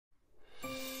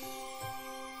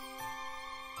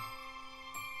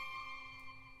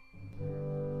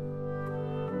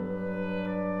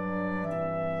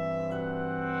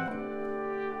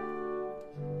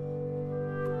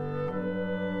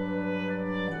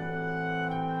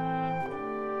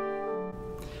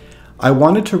I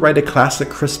wanted to write a classic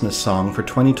Christmas song for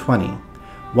 2020,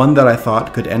 one that I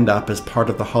thought could end up as part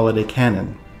of the holiday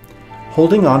canon.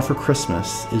 Holding On for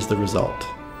Christmas is the result.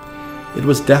 It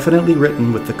was definitely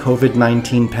written with the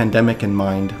COVID-19 pandemic in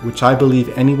mind, which I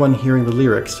believe anyone hearing the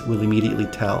lyrics will immediately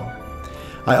tell.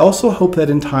 I also hope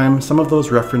that in time some of those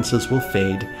references will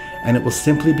fade and it will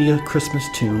simply be a Christmas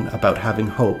tune about having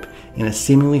hope in a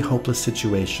seemingly hopeless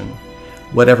situation,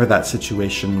 whatever that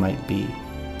situation might be.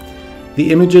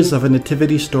 The images of a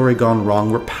nativity story gone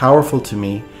wrong were powerful to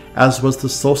me, as was the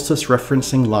solstice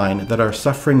referencing line that our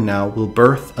suffering now will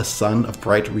birth a son of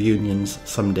bright reunions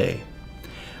someday.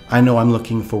 I know I'm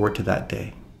looking forward to that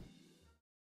day.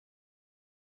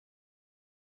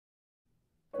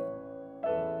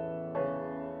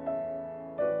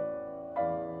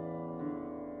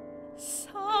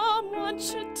 Someone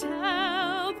should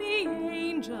tell the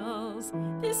angels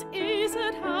this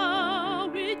isn't how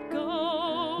it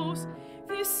goes.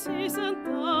 This isn't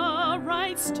the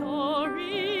right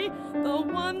story, the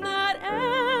one that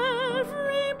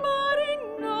everybody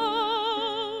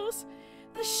knows.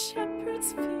 The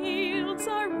shepherd's fields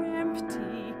are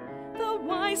empty, the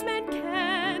wise men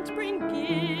can't bring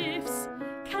gifts.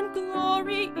 Can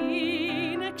glory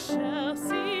in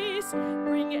excelsis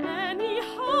bring any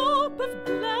hope of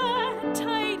glad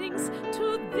tidings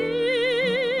to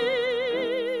this?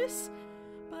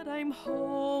 But I'm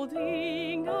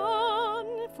holding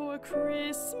on for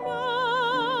Christmas,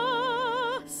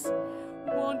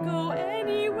 won't go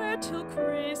anywhere till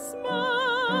Christmas.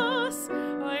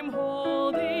 I'm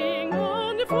holding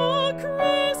on for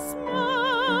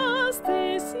Christmas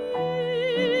this year.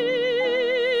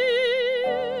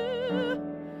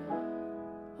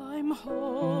 I'm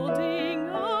holding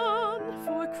on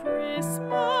for Christmas,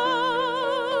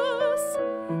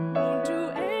 won't do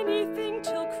anything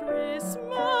till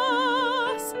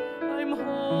Christmas. I'm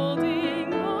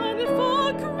holding on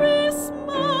for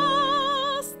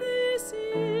Christmas this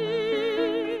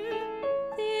year.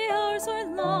 The hours are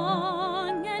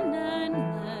long and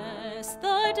endless,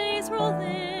 the days roll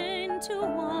into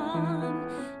one.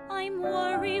 I'm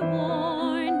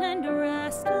worry-worn and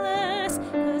restless,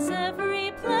 'cause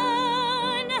every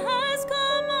plan has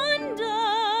come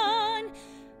undone.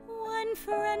 When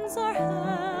friends are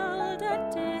held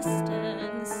at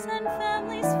distance and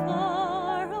families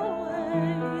far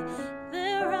away,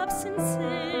 their absence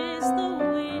is the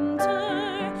winter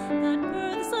that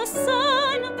births a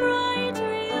sun of bright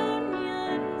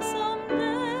reunion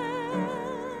someday.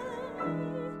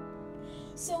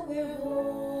 So we're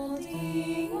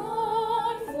holding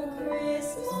on for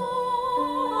Christmas.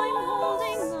 I'm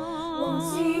holding on. Won't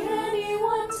see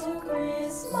anyone till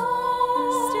Christmas.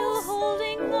 Still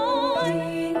holding on.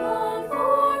 Holding on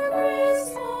for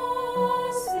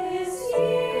Christmas this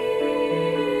year.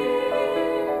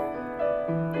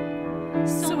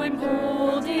 So I'm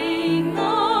holding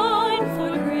on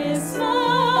for Christmas.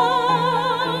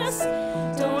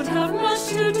 Don't have much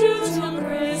to do till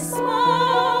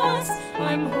Christmas.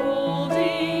 I'm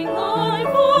holding on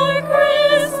for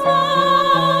Christmas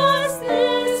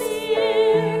this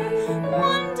year.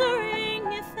 Wondering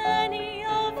if any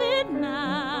of it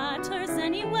matters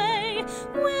anyway.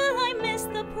 Will I miss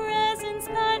the presents,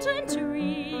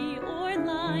 pageantry, or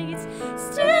lights?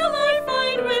 Still